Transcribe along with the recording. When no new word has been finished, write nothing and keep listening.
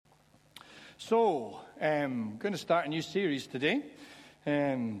So, I'm going to start a new series today.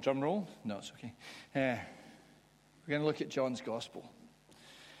 Drum roll. No, it's okay. We're going to look at John's Gospel.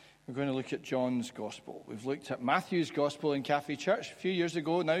 We're going to look at John's Gospel. We've looked at Matthew's Gospel in Cafe Church a few years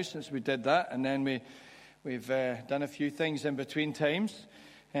ago now since we did that. And then we've done a few things in between times.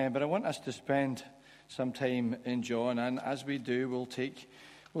 But I want us to spend some time in John. And as we do, we'll take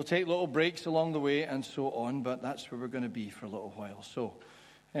little breaks along the way and so on. But that's where we're going to be for a little while. So,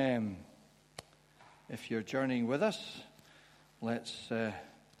 if you're journeying with us, let's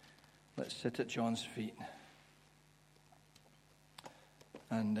sit at John's feet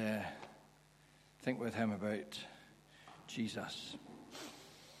and think with him about Jesus.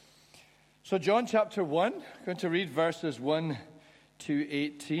 So John chapter 1, I'm going to read verses 1 to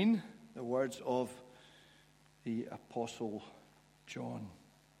 18, the words of the Apostle John.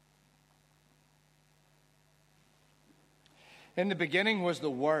 In the beginning was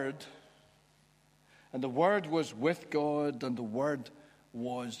the Word, and the Word was with God, and the Word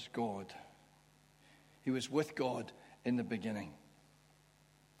was God. He was with God in the beginning.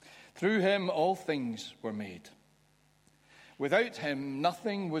 Through him all things were made. Without him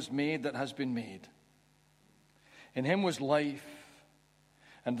nothing was made that has been made. In him was life,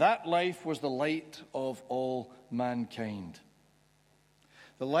 and that life was the light of all mankind.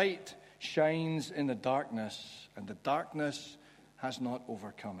 The light shines in the darkness, and the darkness has not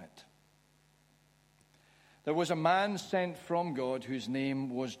overcome it. There was a man sent from God whose name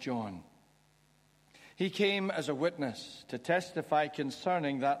was John. He came as a witness to testify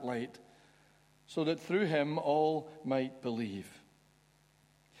concerning that light, so that through him all might believe.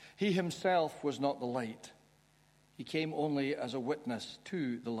 He himself was not the light. He came only as a witness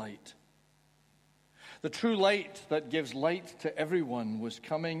to the light. The true light that gives light to everyone was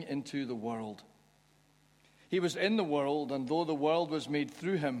coming into the world. He was in the world, and though the world was made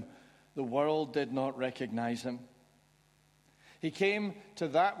through him, the world did not recognize him. He came to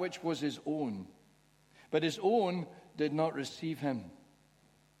that which was his own, but his own did not receive him.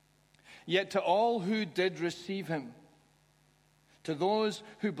 Yet to all who did receive him, to those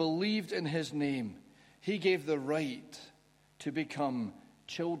who believed in his name, he gave the right to become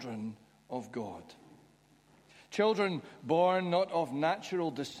children of God. Children born not of natural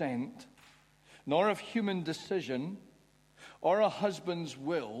descent, nor of human decision, or a husband's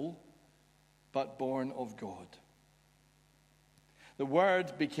will, but born of God. The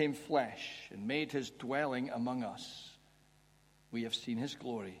Word became flesh and made his dwelling among us. We have seen his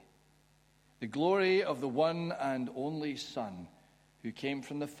glory, the glory of the one and only Son who came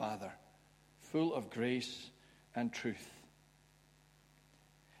from the Father, full of grace and truth.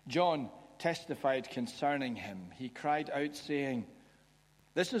 John testified concerning him. He cried out, saying,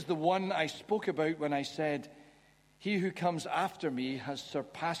 "This is the one I spoke about when I said, 'He who comes after me has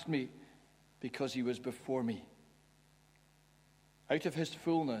surpassed me, because he was before me.' Out of his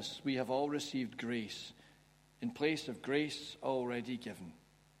fullness we have all received grace in place of grace already given.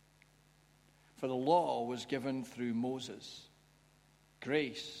 For the law was given through Moses.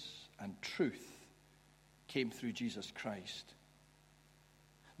 Grace and truth came through Jesus Christ.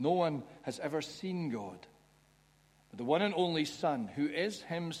 No one has ever seen God, but the one and only Son, who is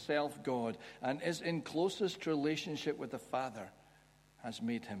himself God and is in closest relationship with the Father, has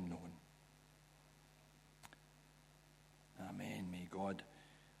made him known." Amen. May God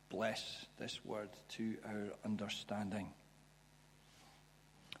bless this word to our understanding.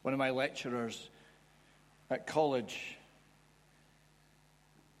 One of my lecturers at college,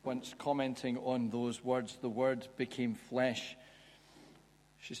 once commenting on those words, the Word became flesh,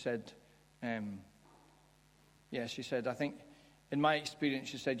 she said, I think, in my experience,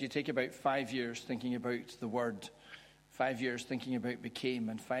 she said, you take about 5 years thinking about the Word, 5 years thinking about became,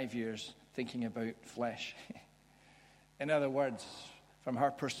 and 5 years thinking about flesh. In other words, from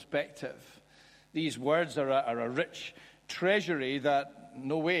her perspective, these words are a rich treasury that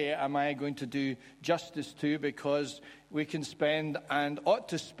no way am I going to do justice to, because we can spend, and ought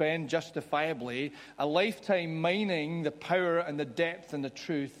to spend justifiably, a lifetime mining the power and the depth and the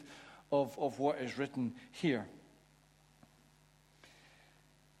truth of what is written here.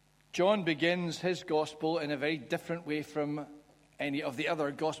 John begins his gospel in a very different way from any of the other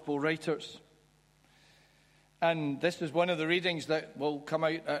gospel writers. And this is one of the readings that will come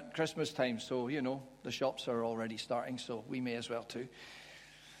out at Christmas time. So, the shops are already starting, so we may as well too.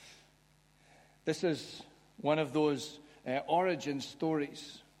 This is one of those origin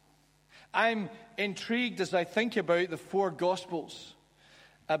stories. I'm intrigued as I think about the four Gospels,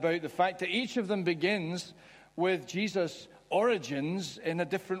 about the fact that each of them begins with Jesus' origins in a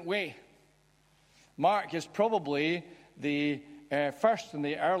different way. Mark is probably the first and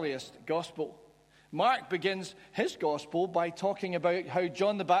the earliest gospel. Mark begins his gospel by talking about how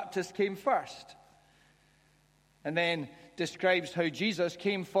John the Baptist came first, and then describes how Jesus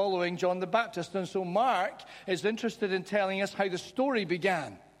came following John the Baptist. And so Mark is interested in telling us how the story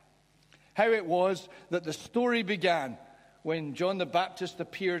began, how it was that the story began when John the Baptist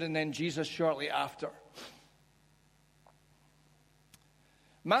appeared and then Jesus shortly after.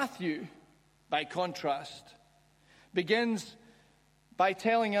 Matthew, by contrast, begins by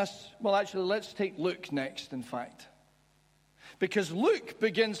telling us, well, actually, let's take Luke next, in fact. Because Luke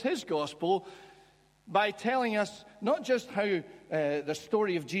begins his gospel by telling us not just how the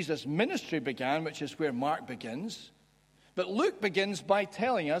story of Jesus' ministry began, which is where Mark begins, but Luke begins by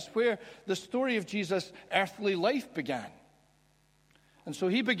telling us where the story of Jesus' earthly life began. And so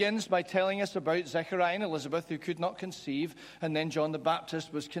he begins by telling us about Zechariah and Elizabeth, who could not conceive, and then John the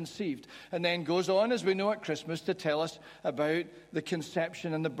Baptist was conceived. And then goes on, as we know at Christmas, to tell us about the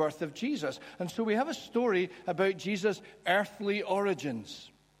conception and the birth of Jesus. And so we have a story about Jesus' earthly origins.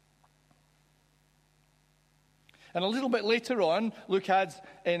 And a little bit later on, Luke adds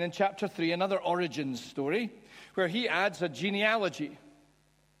in chapter 3 another origins story, where he adds a genealogy.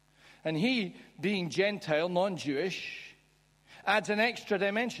 And he, being Gentile, non-Jewish, adds an extra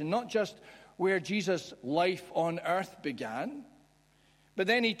dimension, not just where Jesus' life on earth began, but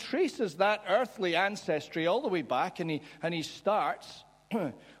then he traces that earthly ancestry all the way back, and he starts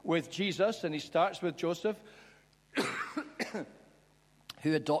with Jesus, and he starts with Joseph,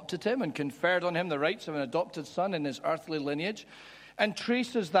 who adopted him and conferred on him the rights of an adopted son in his earthly lineage, and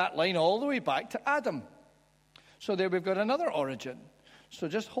traces that line all the way back to Adam. So there we've got another origin. So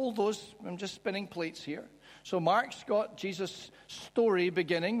just hold those, I'm just spinning plates here. So Mark's got Jesus' story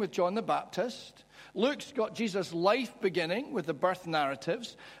beginning with John the Baptist. Luke's got Jesus' life beginning with the birth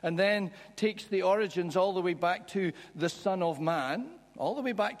narratives, and then takes the origins all the way back to the Son of Man, all the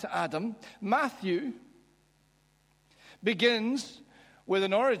way back to Adam. Matthew begins with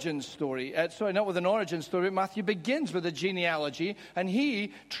an origin story. Not with an origin story, but Matthew begins with a genealogy, and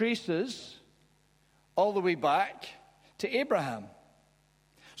he traces all the way back to Abraham.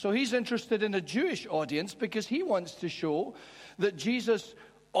 So he's interested in a Jewish audience because he wants to show that Jesus'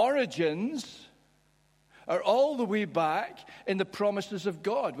 origins are all the way back in the promises of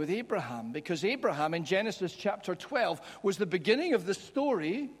God with Abraham. Because Abraham in Genesis chapter 12 was the beginning of the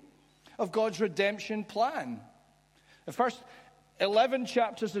story of God's redemption plan. The first 11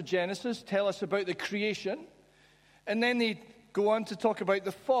 chapters of Genesis tell us about the creation, and then they go on to talk about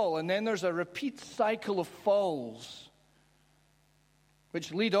the fall, and then there's a repeat cycle of falls,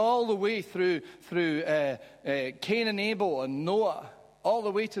 which lead all the way through Cain and Abel and Noah, all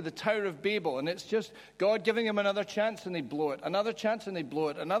the way to the Tower of Babel. And it's just God giving them another chance and they blow it, another chance and they blow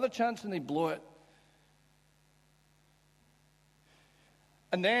it, another chance and they blow it.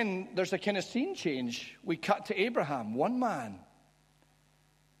 And then there's a kind of scene change. We cut to Abraham, one man.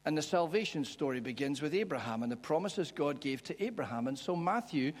 And the salvation story begins with Abraham and the promises God gave to Abraham. And so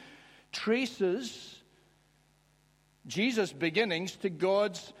Matthew traces Jesus' beginnings to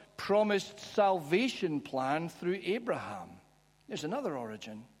God's promised salvation plan through Abraham. There's another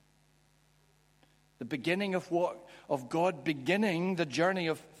origin. The beginning of God beginning the journey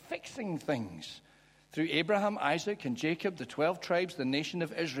of fixing things through Abraham, Isaac, and Jacob, the 12 tribes, the nation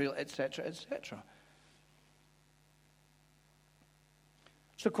of Israel, etc., etc.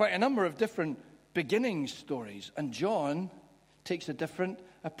 So quite a number of different beginning stories. And John takes a different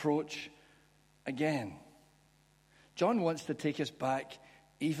approach again. John wants to take us back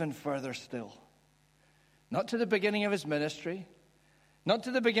even further still. Not to the beginning of his ministry, not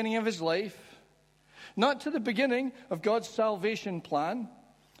to the beginning of his life, not to the beginning of God's salvation plan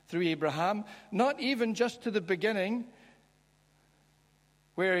through Abraham, not even just to the beginning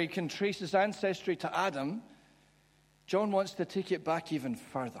where he can trace his ancestry to Adam. John wants to take it back even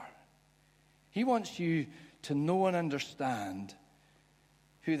further. He wants you to know and understand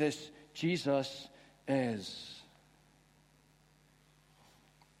who this Jesus is.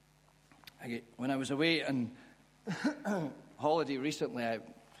 When I was away on holiday recently, I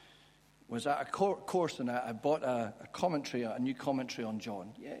was at a course and I bought a new commentary on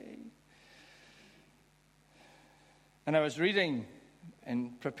John. Yay. And I was reading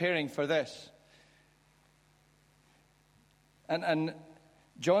and preparing for this. And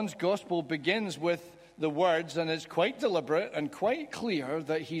John's gospel begins with the words, and it's quite deliberate and quite clear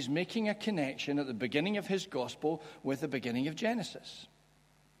that he's making a connection at the beginning of his gospel with the beginning of Genesis.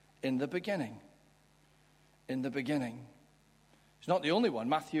 In the beginning. In the beginning. He's not the only one.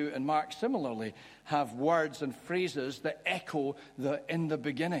 Matthew and Mark similarly have words and phrases that echo the in the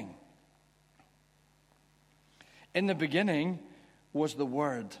beginning. In the beginning was the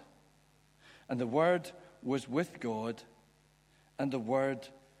Word, and the Word was with God, and the Word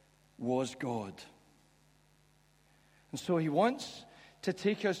was God. And so he wants to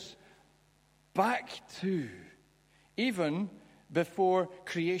take us back to even before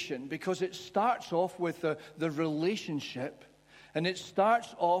creation, because it starts off with the relationship, and it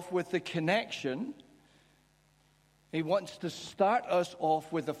starts off with the connection. He wants to start us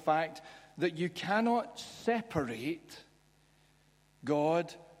off with the fact that you cannot separate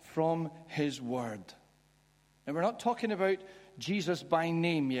God from his Word. And we're not talking about Jesus by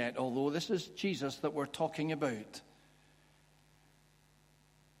name yet, although this is Jesus that we're talking about.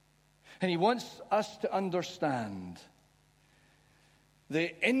 And he wants us to understand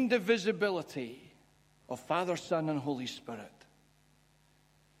the indivisibility of Father, Son, and Holy Spirit.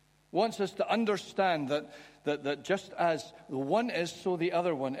 Wants us to understand that just as the one is, so the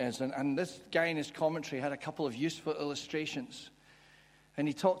other one is. And this guy in his commentary had a couple of useful illustrations. And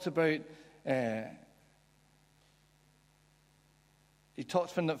he talked about,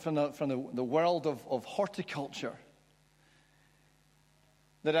 from the world of horticulture,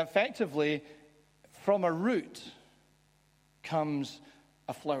 that effectively from a root comes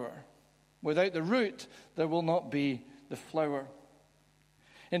a flower. Without the root, there will not be the flower.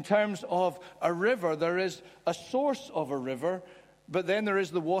 In terms of a river, there is a source of a river, but then there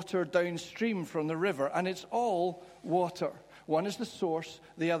is the water downstream from the river, and it's all water. One is the source,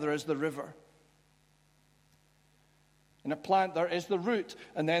 the other is the river. In a plant, there is the root,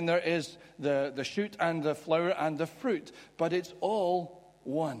 and then there is the shoot and the flower and the fruit, but it's all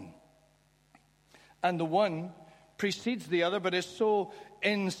one. And the one precedes the other, but is so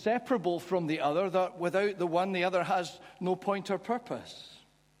inseparable from the other that without the one, the other has no point or purpose.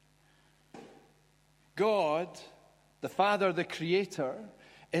 God, the Father, the Creator,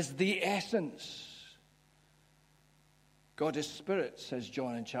 is the essence. God is Spirit, says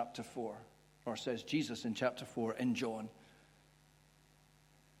John in chapter 4, or says Jesus in chapter 4 in John.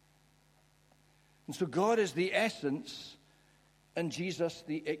 And so God is the essence, and Jesus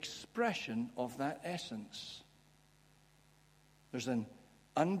the expression of that essence. There's an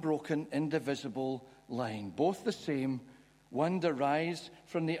unbroken, indivisible line. Both the same, one derives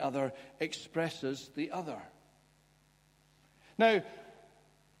from the other, expresses the other. Now,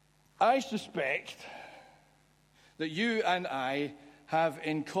 I suspect that you and I have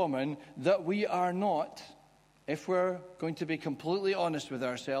in common that we are not, if we're going to be completely honest with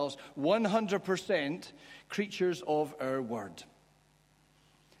ourselves, 100% creatures of our word.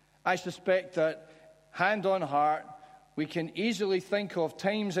 I suspect that, hand on heart, we can easily think of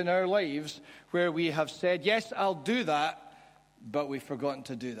times in our lives where we have said, yes, I'll do that, but we've forgotten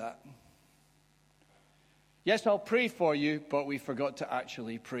to do that. Yes, I'll pray for you, but we forgot to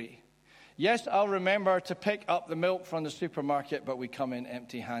actually pray. Yes, I'll remember to pick up the milk from the supermarket, but we come in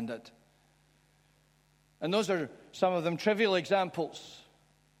empty-handed. And those are some of them trivial examples.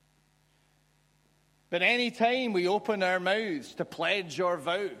 But any time we open our mouths to pledge or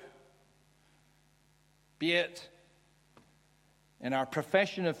vow, be it in our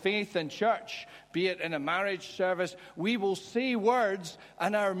profession of faith in church, be it in a marriage service, we will say words,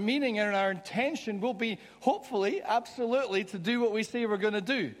 and our meaning and our intention will be, hopefully, absolutely, to do what we say we're going to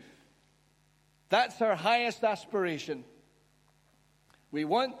do. That's our highest aspiration. We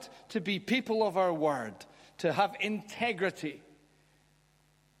want to be people of our word, to have integrity.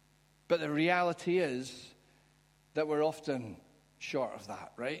 But the reality is that we're often short of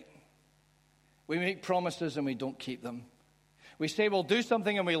that, right? We make promises and we don't keep them. We say we'll do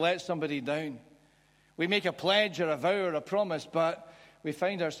something and we let somebody down. We make a pledge or a vow or a promise, but we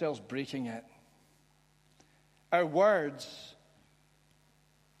find ourselves breaking it. Our words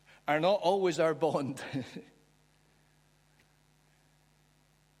are not always our bond.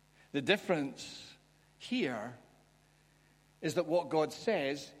 The difference here is that what God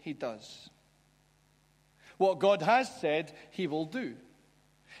says, he does. What God has said, he will do.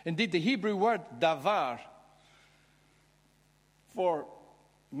 Indeed, the Hebrew word davar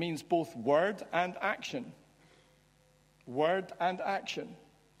means both word and action. Word and action.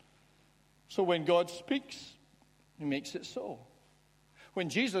 So when God speaks, he makes it so. When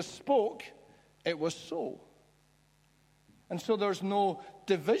Jesus spoke, it was so. And so there's no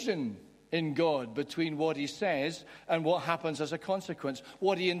division in God between what he says and what happens as a consequence,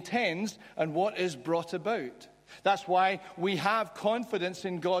 what he intends and what is brought about. That's why we have confidence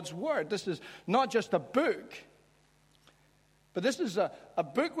in God's word. This is not just a book, but this is a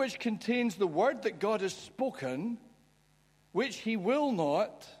book which contains the word that God has spoken, which he will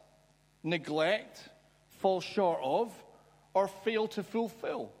not neglect, fall short of, or fail to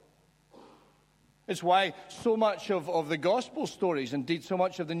fulfill. It's why so much of the gospel stories, indeed so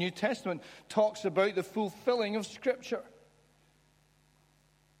much of the New Testament, talks about the fulfilling of Scripture.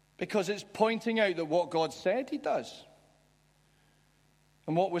 Because it's pointing out that what God said, he does.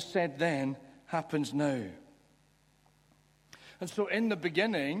 And what was said then happens now. And so in the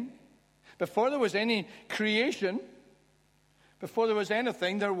beginning, before there was any creation, before there was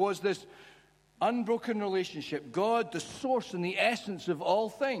anything, there was this unbroken relationship. God, the source and the essence of all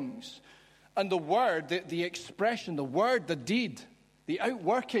things. And the word, the expression, the word, the deed, the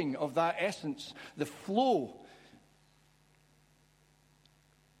outworking of that essence, the flow.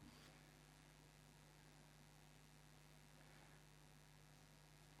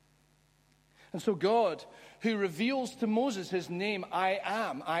 And so God, who reveals to Moses his name, I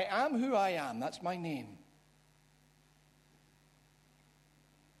am who I am, that's my name.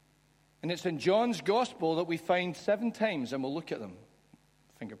 And it's in John's gospel that we find 7 times, and we'll look at them.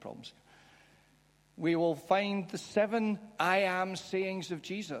 Finger problems. We will find the 7 I am sayings of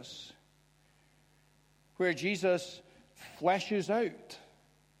Jesus, where Jesus fleshes out,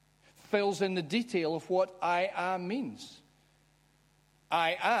 fills in the detail of what I am means.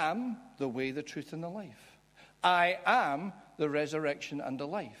 I am the way, the truth, and the life. I am the resurrection and the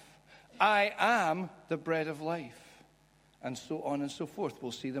life. I am the bread of life. And so on and so forth.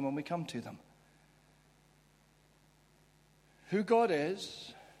 We'll see them when we come to them. Who God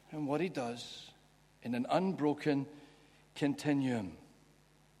is and what he does in an unbroken continuum.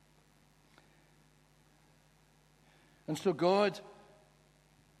 And so God,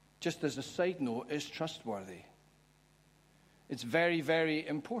 just as a side note, is trustworthy. It's very, very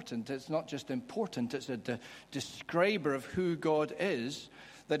important. It's not just important, it's a describer of who God is,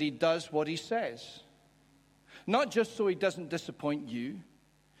 that he does what he says. Not just so he doesn't disappoint you.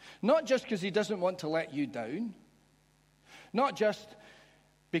 Not just because he doesn't want to let you down. Not just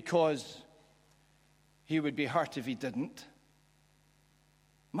because he would be hurt if he didn't.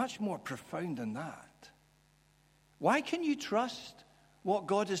 Much more profound than that. Why can you trust what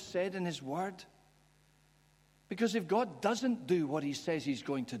God has said in his word? Because if God doesn't do what he says he's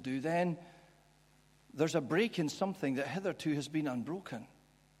going to do, then there's a break in something that hitherto has been unbroken.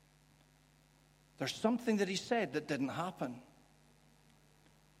 There's something that he said that didn't happen.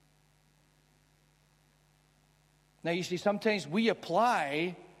 Now, you see, sometimes we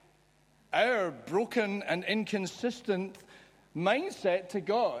apply our broken and inconsistent mindset to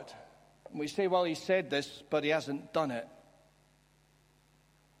God. And we say, well, he said this, but he hasn't done it.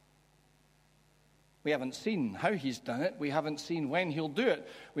 We haven't seen how he's done it. We haven't seen when he'll do it.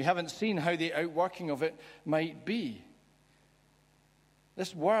 We haven't seen how the outworking of it might be.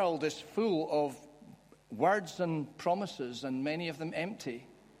 This world is full of words and promises, and many of them empty.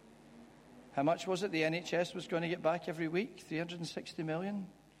 How much was it the NHS was going to get back every week? 360 million?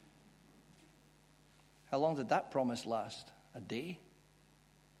 How long did that promise last? A day?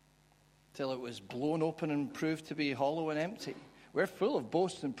 Till it was blown open and proved to be hollow and empty. We're full of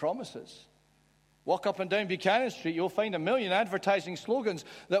boasts and promises. Walk up and down Buchanan Street, you'll find a million advertising slogans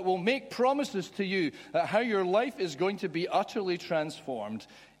that will make promises to you that how your life is going to be utterly transformed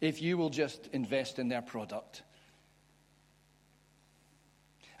if you will just invest in their product.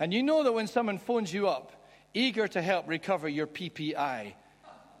 And you know that when someone phones you up, eager to help recover your PPI,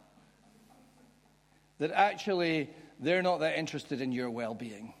 that actually they're not that interested in your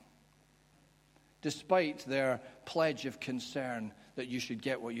well-being, despite their pledge of concern that you should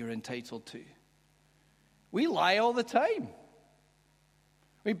get what you're entitled to. We lie all the time.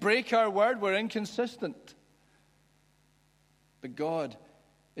 We break our word. We're inconsistent. But God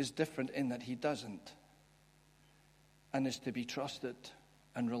is different in that he doesn't, and is to be trusted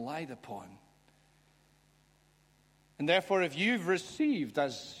and relied upon. And therefore, if you've received,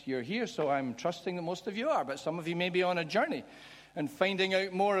 as you're here, so I'm trusting that most of you are, but some of you may be on a journey and finding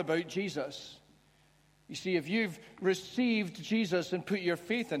out more about Jesus. You see, if you've received Jesus and put your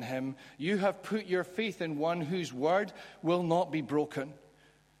faith in him, you have put your faith in one whose word will not be broken.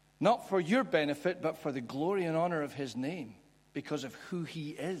 Not for your benefit, but for the glory and honor of his name, because of who he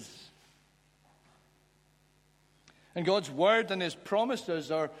is. And God's word and his promises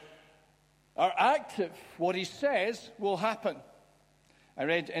are active. What he says will happen. I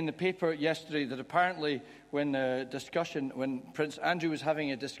read in the paper yesterday that apparently when Prince Andrew was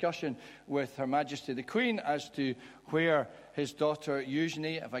having a discussion with Her Majesty the Queen as to where his daughter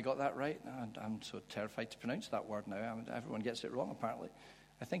Eugenie, have I got that right? I'm so terrified to pronounce that word now. Everyone gets it wrong apparently.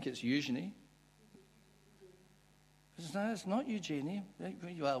 I think it's Eugenie. It's not Eugenie.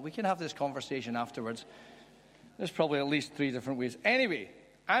 Well, we can have this conversation afterwards. There's probably at least 3 different ways. Anyway,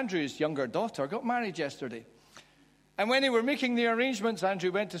 Andrew's younger daughter got married yesterday. And when they were making the arrangements,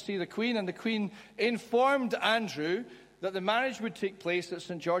 Andrew went to see the Queen, and the Queen informed Andrew that the marriage would take place at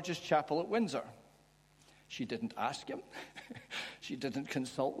St. George's Chapel at Windsor. She didn't ask him. She didn't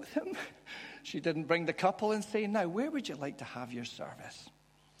consult with him. She didn't bring the couple and say, now, where would you like to have your service?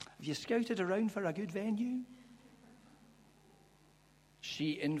 Have you scouted around for a good venue?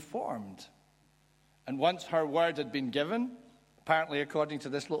 She informed. And once her word had been given, apparently according to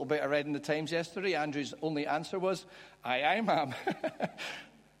this little bit I read in the Times yesterday, Andrew's only answer was, aye, ma'am.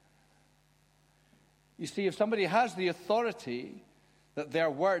 You see, if somebody has the authority that their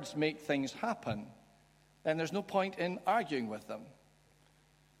words make things happen, then there's no point in arguing with them.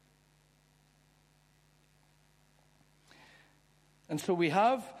 And so we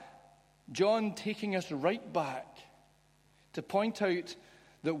have John taking us right back to point out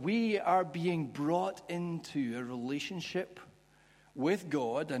that we are being brought into a relationship with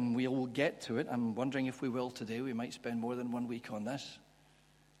God, and we will get to it. I'm wondering if we will today. We might spend more than 1 week on this.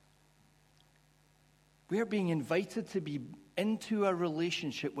 We are being invited to be into a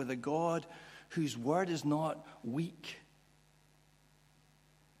relationship with a God whose word is not weak.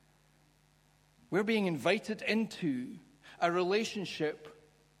 We're being invited into a relationship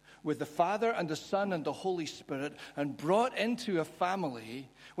with the Father and the Son and the Holy Spirit, and brought into a family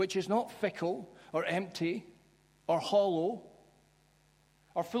which is not fickle or empty or hollow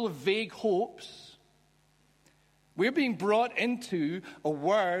or full of vague hopes. We're being brought into a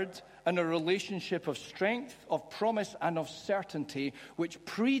word and a relationship of strength, of promise, and of certainty which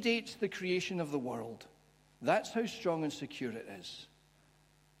predates the creation of the world. That's how strong and secure it is.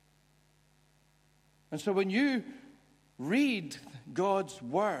 And so when you read God's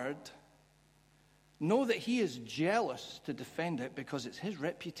word, know that he is jealous to defend it because it's his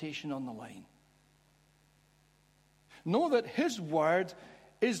reputation on the line. Know that his word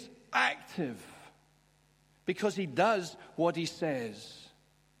is active because he does what he says.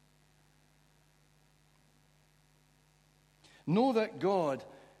 Know that God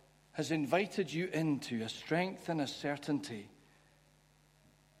has invited you into a strength and a certainty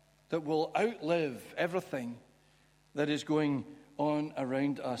that will outlive everything that is going on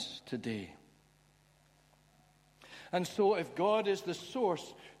around us today. And so if God is the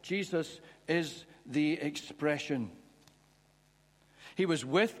source, Jesus is the expression. He was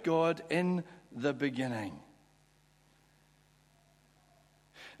with God in the beginning.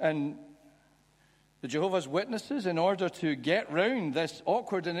 And the Jehovah's Witnesses, in order to get round this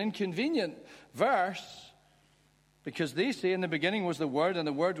awkward and inconvenient verse, because they say in the beginning was the Word, and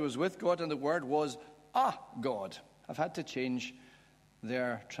the Word was with God, and the Word was a God. I've had to change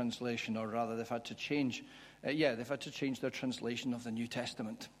their translation, or rather they've had to change their translation of the New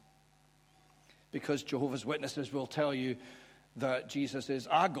Testament. Because Jehovah's Witnesses will tell you that Jesus is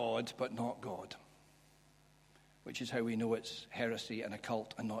a God, but not God. Which is how we know it's heresy and a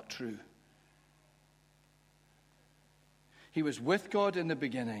cult and not true. He was with God in the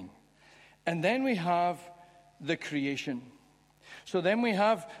beginning. And then we have the creation. So then we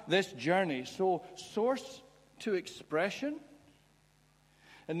have this journey. So source to expression.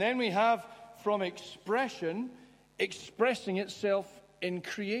 And then we have from expression expressing itself in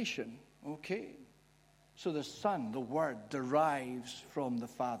creation. Okay. So the Son, the Word, derives from the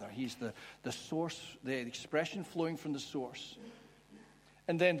Father. He's the source, the expression flowing from the source.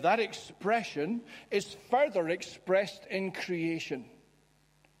 And then that expression is further expressed in creation.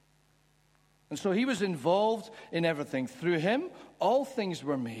 And so he was involved in everything. Through him, all things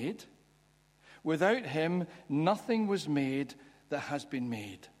were made. Without him, nothing was made that has been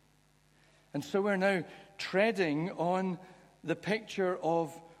made. And so we're now treading on the picture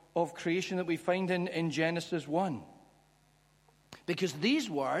of creation that we find in Genesis 1. Because these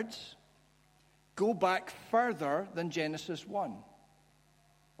words go back further than Genesis 1.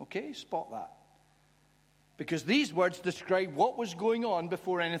 Okay, spot that. Because these words describe what was going on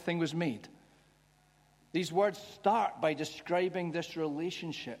before anything was made. These words start by describing this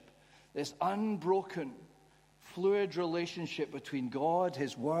relationship, this unbroken, fluid relationship between God,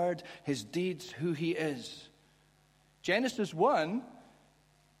 his word, his deeds, who he is. Genesis 1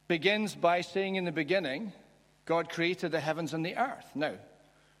 begins by saying in the beginning, God created the heavens and the earth. Now,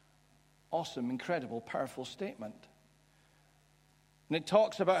 awesome, incredible, powerful statement. And it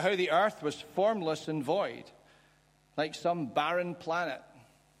talks about how the earth was formless and void, like some barren planet.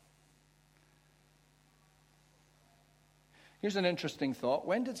 Here's an interesting thought.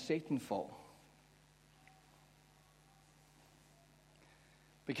 When did Satan fall?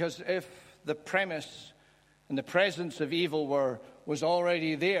 Because if the premise and the presence of evil was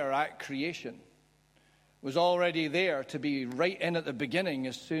already there at creation, was already there to be right in at the beginning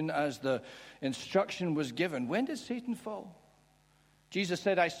as soon as the instruction was given. When did Satan fall? Jesus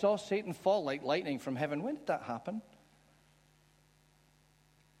said, I saw Satan fall like lightning from heaven. When did that happen?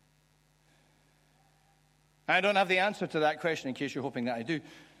 I don't have the answer to that question in case you're hoping that I do.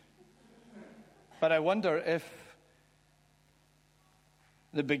 But I wonder if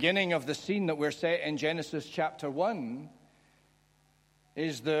the beginning of the scene that we're set in Genesis chapter 1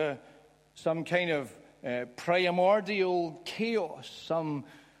 is some kind of primordial chaos, some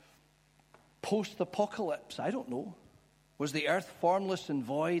post-apocalypse. I don't know. Was the earth formless and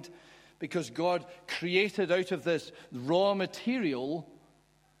void because God created out of this raw material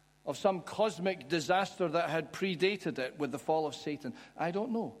of some cosmic disaster that had predated it with the fall of Satan? I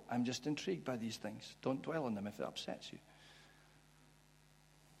don't know. I'm just intrigued by these things. Don't dwell on them if it upsets you.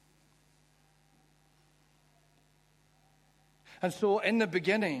 And so in the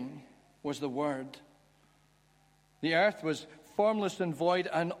beginning was the Word. The earth was formless and void,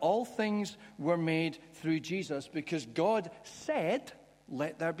 and all things were made through Jesus because God said,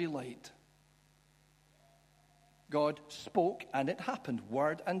 let there be light. God spoke and it happened.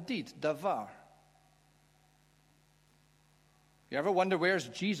 Word and deed. Davar. You ever wonder where's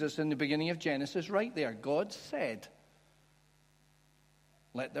Jesus in the beginning of Genesis? Right there. God said,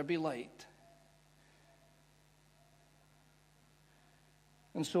 let there be light.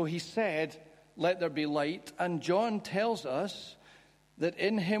 And so he said, let there be light. And John tells us that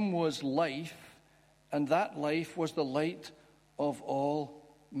in him was life, and that life was the light of all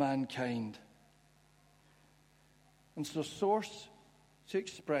mankind. And so source to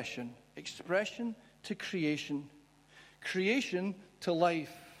expression, expression to creation, creation to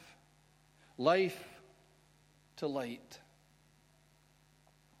life, life to light.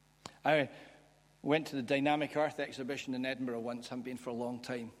 I went to the Dynamic Earth exhibition in Edinburgh once. Haven't been for a long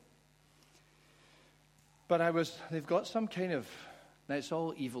time. But they've got some kind of, now it's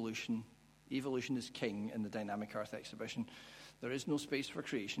all evolution. Evolution is king in the Dynamic Earth exhibition. There is no space for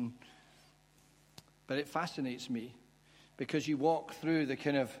creation. But it fascinates me because you walk through the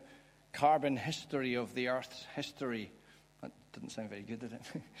kind of carbon history of the Earth's history. That didn't sound very good, did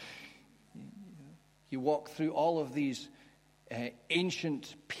it? You walk through all of these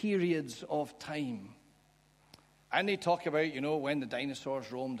ancient periods of time. And they talk about, when the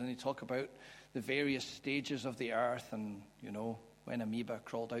dinosaurs roamed, and they talk about the various stages of the earth and, when amoeba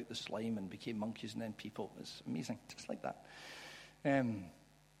crawled out the slime and became monkeys and then people. It's amazing, just like that.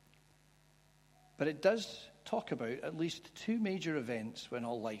 But it does talk about at least two major events when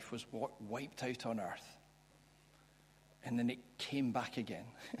all life was wiped out on earth. And then it came back again.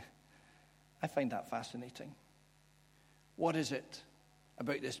 I find that fascinating. What is it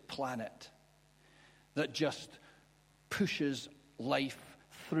about this planet that just pushes life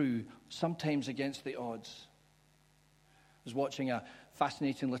through, sometimes against the odds? I was watching a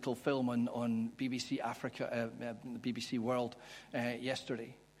fascinating little film on BBC Africa, BBC World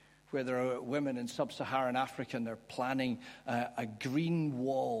yesterday, where there are women in sub-Saharan Africa and they're planning a green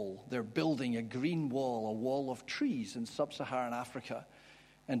wall. They're building a green wall, a wall of trees in sub-Saharan Africa.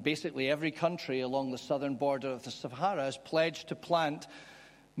 And basically every country along the southern border of the Sahara has pledged to plant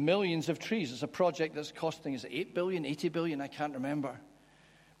millions of trees. It's a project that's costing, is it 8 billion, 80 billion? I can't remember.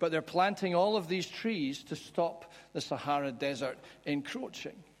 But they're planting all of these trees to stop the Sahara Desert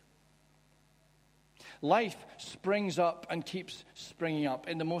encroaching. Life springs up and keeps springing up.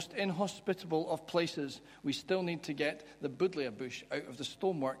 In the most inhospitable of places, we still need to get the buddleia bush out of the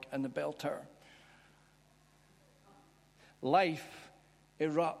stonework and the bell tower. Life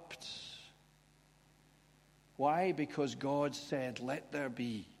erupts. Why? Because God said, let there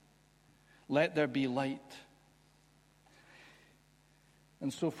be light.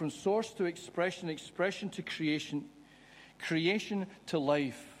 And so from source to expression, expression to creation, creation to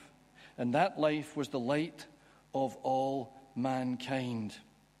life. And that life was the light of all mankind.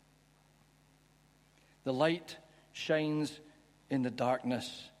 The light shines in the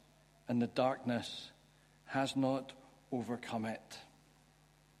darkness, and the darkness has not overcome it.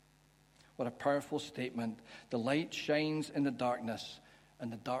 What a powerful statement. The light shines in the darkness,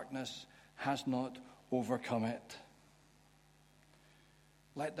 and the darkness has not overcome it.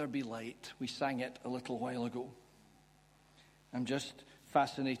 Let there be light. We sang it a little while ago. I'm just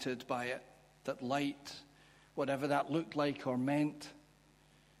fascinated by it, that light, whatever that looked like or meant,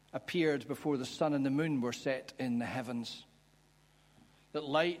 appeared before the sun and the moon were set in the heavens. That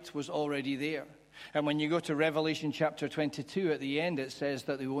light was already there. And when you go to Revelation chapter 22, at the end it says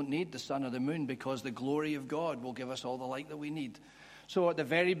that we won't need the sun or the moon because the glory of God will give us all the light that we need. So at the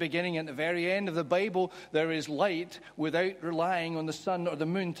very beginning and the very end of the Bible, there is light without relying on the sun or the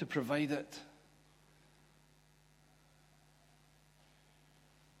moon to provide it.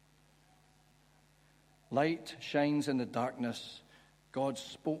 Light shines in the darkness. God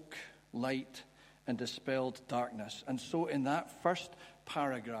spoke light and dispelled darkness. And so in that first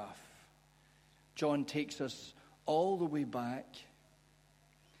paragraph, John takes us all the way back,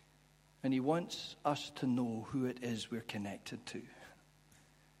 and he wants us to know who it is we're connected to.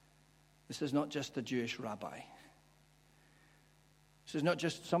 This is not just a Jewish rabbi. This is not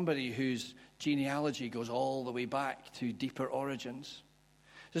just somebody whose genealogy goes all the way back to deeper origins.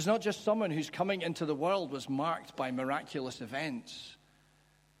 This is not just someone whose coming into the world was marked by miraculous events.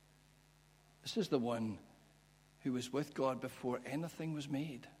 This is the one who was with God before anything was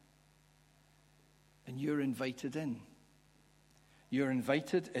made. And you're invited in. You're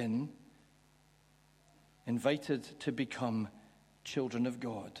invited in, invited to become children of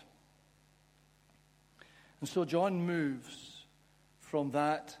God. And so John moves from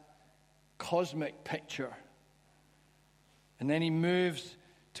that cosmic picture, and then he moves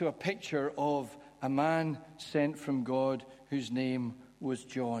to a picture of a man sent from God whose name was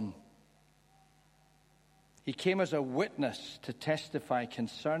John. He came as a witness to testify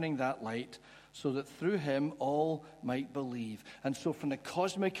concerning that light, so that through him all might believe. And so from the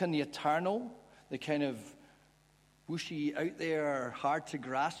cosmic and the eternal, the kind of whooshy, out there, hard to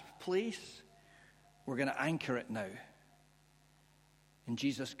grasp place, we're going to anchor it now in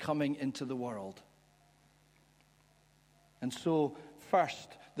Jesus coming into the world. And so first,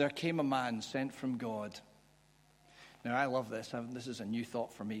 there came a man sent from God. Now, I love this. This is a new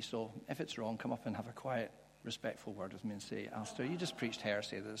thought for me, so if it's wrong, come up and have a quiet, respectful word with me and say, Alistair, you just preached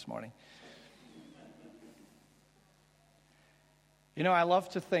heresy this morning. You know, I love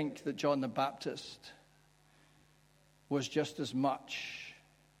to think that John the Baptist was just as much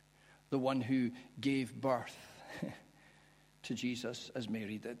the one who gave birth to Jesus as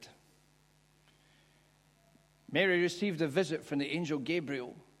Mary did. Mary received a visit from the angel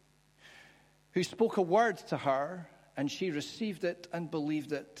Gabriel, who spoke a word to her, and she received it and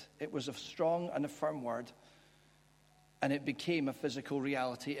believed it. It was a strong and a firm word, and it became a physical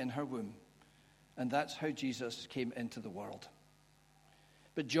reality in her womb. And that's how Jesus came into the world.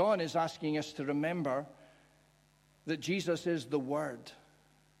 But John is asking us to remember that Jesus is the Word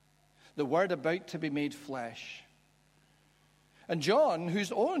about to be made flesh. And John,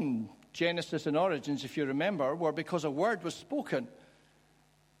 whose own Genesis and origins, if you remember, were because a word was spoken.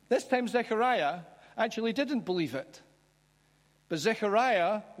 This time Zechariah actually didn't believe it. But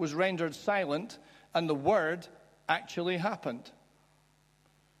Zechariah was rendered silent, and the word actually happened.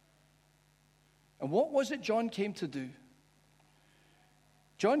 And what was it John came to do?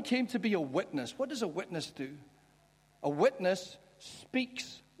 John came to be a witness. What does a witness do? A witness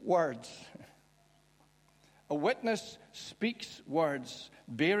speaks words. A witness speaks words,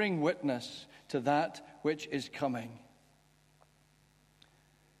 bearing witness to that which is coming.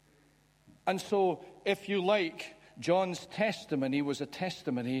 And so, if you like, John's testimony was a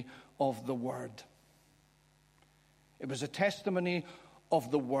testimony of the Word. It was a testimony of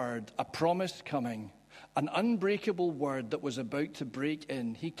the Word, a promise coming, an unbreakable word that was about to break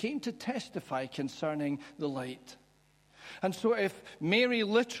in. He came to testify concerning the light. And so if Mary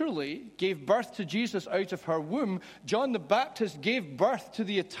literally gave birth to Jesus out of her womb, John the Baptist gave birth to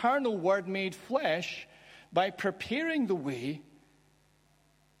the eternal Word made flesh by preparing the way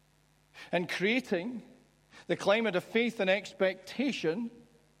and creating the climate of faith and expectation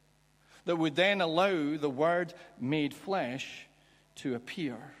that would then allow the Word made flesh to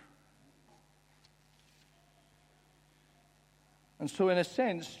appear. And so in a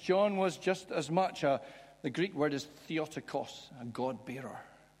sense, John was just as much the Greek word is theotokos, a God-bearer.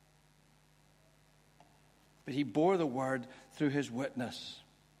 But he bore the word through his witness.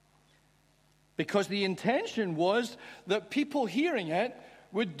 Because the intention was that people hearing it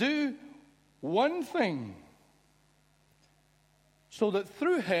would do one thing, so that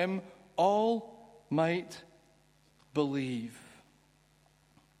through him all might believe.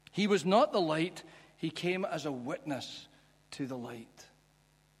 He was not the light, he came as a witness to the light.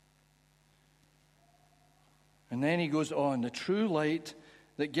 And then he goes on, the true light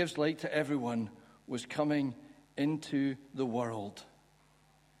that gives light to everyone was coming into the world.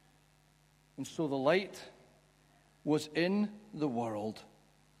 And so the light was in the world,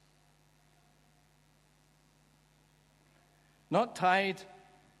 not tied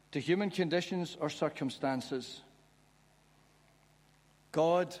to human conditions or circumstances.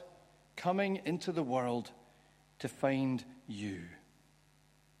 God coming into the world to find you.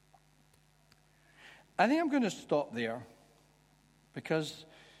 I think I'm going to stop there because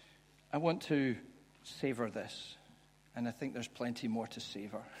I want to savor this, and I think there's plenty more to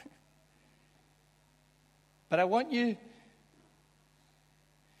savor. But I want you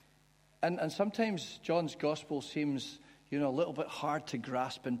And sometimes John's gospel seems, a little bit hard to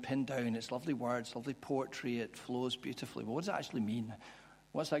grasp and pin down. It's lovely words, lovely poetry. It flows beautifully. Well, what does it actually mean?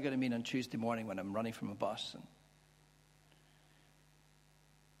 What's that going to mean on Tuesday morning when I'm running from a bus?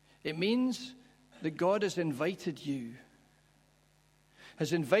 It means that God has invited you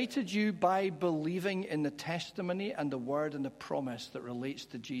by believing in the testimony and the word and the promise that relates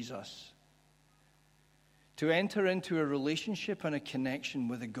to Jesus, to enter into a relationship and a connection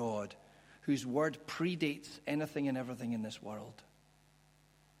with a God whose word predates anything and everything in this world,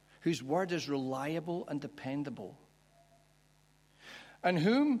 whose word is reliable and dependable, and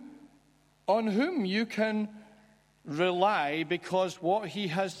on whom you can rely because what he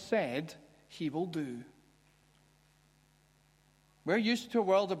has said, he will do. We're used to a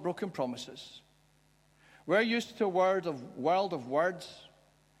world of broken promises. We're used to a world of words.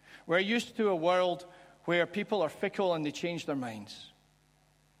 We're used to a world where people are fickle and they change their minds.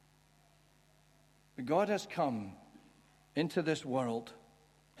 But God has come into this world,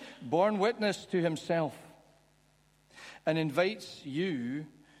 borne witness to himself, and invites you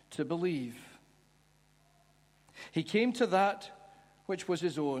to believe. He came to that which was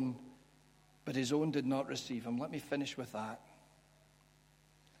his own, but his own did not receive him. Let me finish with that.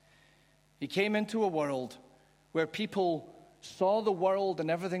 He came into a world where people saw the world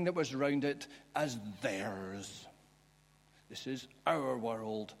and everything that was around it as theirs. This is our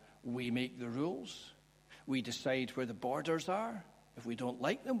world. We make the rules. We decide where the borders are. If we don't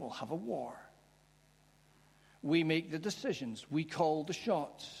like them, we'll have a war. We make the decisions. We call the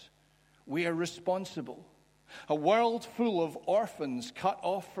shots. We are responsible. A world full of orphans cut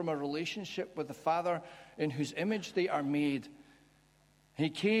off from a relationship with the Father in whose image they are made. He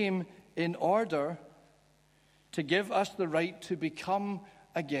came in order to give us the right to become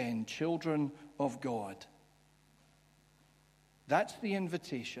again children of God. That's the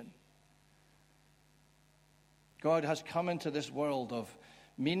invitation. God has come into this world of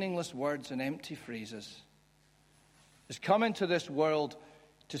meaningless words and empty phrases. Has come into this world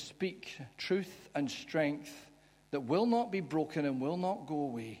to speak truth and strength that will not be broken and will not go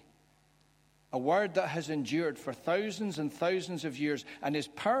away. A word that has endured for thousands and thousands of years and is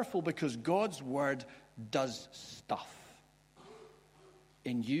powerful because God's word does stuff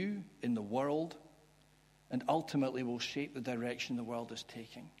in you, in the world, and ultimately will shape the direction the world is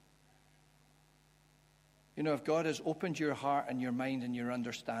taking. If God has opened your heart and your mind and your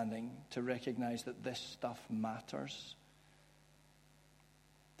understanding to recognize that this stuff matters,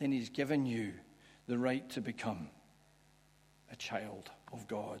 then he's given you the right to become a child of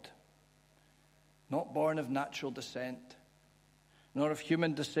God. Not born of natural descent, nor of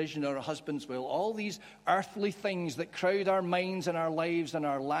human decision or a husband's will. All these earthly things that crowd our minds and our lives and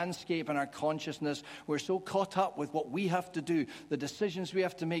our landscape and our consciousness. We're so caught up with what we have to do, the decisions we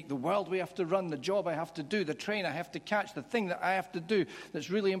have to make, the world we have to run, the job I have to do, the train I have to catch, the thing that I have to do that's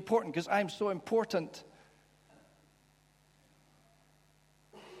really important because I'm so important.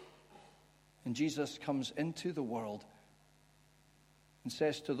 And Jesus comes into the world and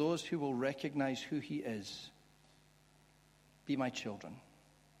says to those who will recognize who he is, be my children.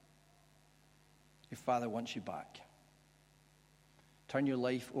 Your Father wants you back. Turn your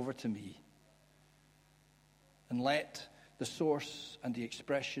life over to me. And let the source and the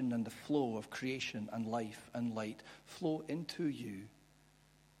expression and the flow of creation and life and light flow into you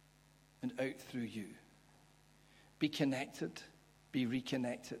and out through you. Be connected, be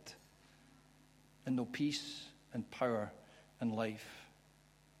reconnected, and know peace and power and life.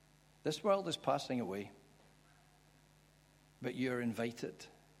 This world is passing away, but you're invited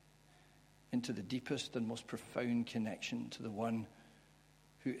into the deepest and most profound connection to the one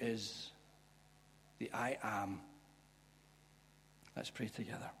who is the I am. Let's pray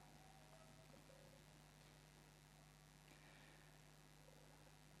together.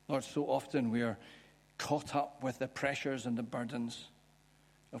 Lord, so often we are caught up with the pressures and the burdens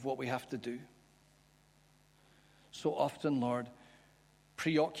of what we have to do. So often, Lord,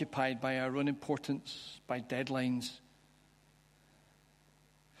 preoccupied by our own importance, by deadlines.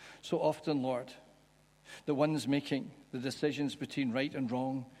 So often, Lord, the ones making the decisions between right and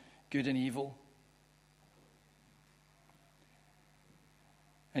wrong, good and evil.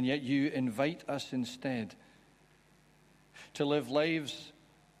 And yet you invite us instead to live lives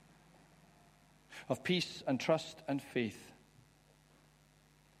of peace and trust and faith.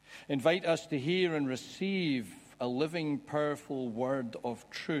 Invite us to hear and receive a living, powerful word of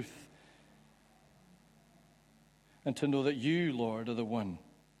truth, and to know that you, Lord, are the one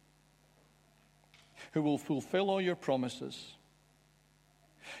who will fulfill all your promises.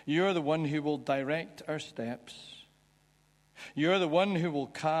 You are the one who will direct our steps. You're the one who will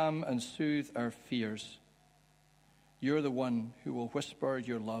calm and soothe our fears. You're the one who will whisper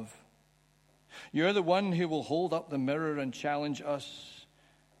your love. You're the one who will hold up the mirror and challenge us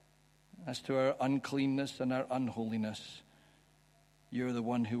as to our uncleanness and our unholiness. You're the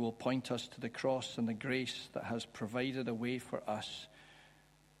one who will point us to the cross and the grace that has provided a way for us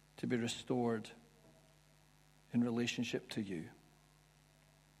to be restored in relationship to you.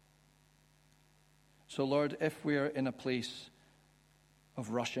 So, Lord, if we are in a place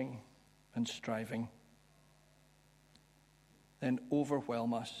of rushing and striving, then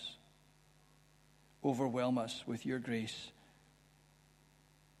overwhelm us. Overwhelm us with your grace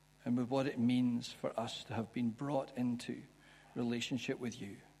and with what it means for us to have been brought into relationship with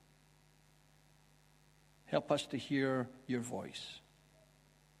you. Help us to hear your voice.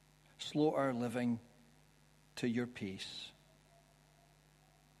 Slow our living to your pace.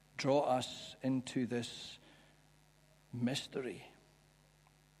 Draw us into this mystery.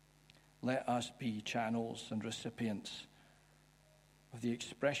 Let us be channels and recipients of the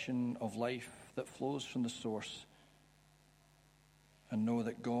expression of life that flows from the source, and know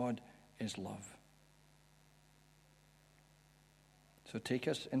that God is love. So take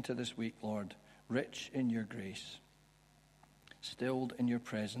us into this week, Lord, rich in your grace, stilled in your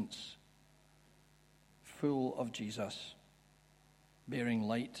presence, full of Jesus, bearing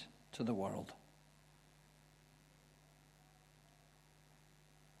light to the world.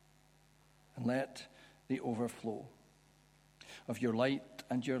 And let the overflow of your light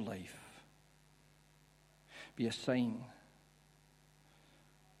and your life be a sign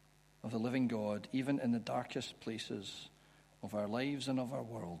of the living God, even in the darkest places of our lives and of our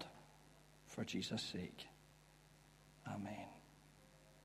world, for Jesus' sake. Amen.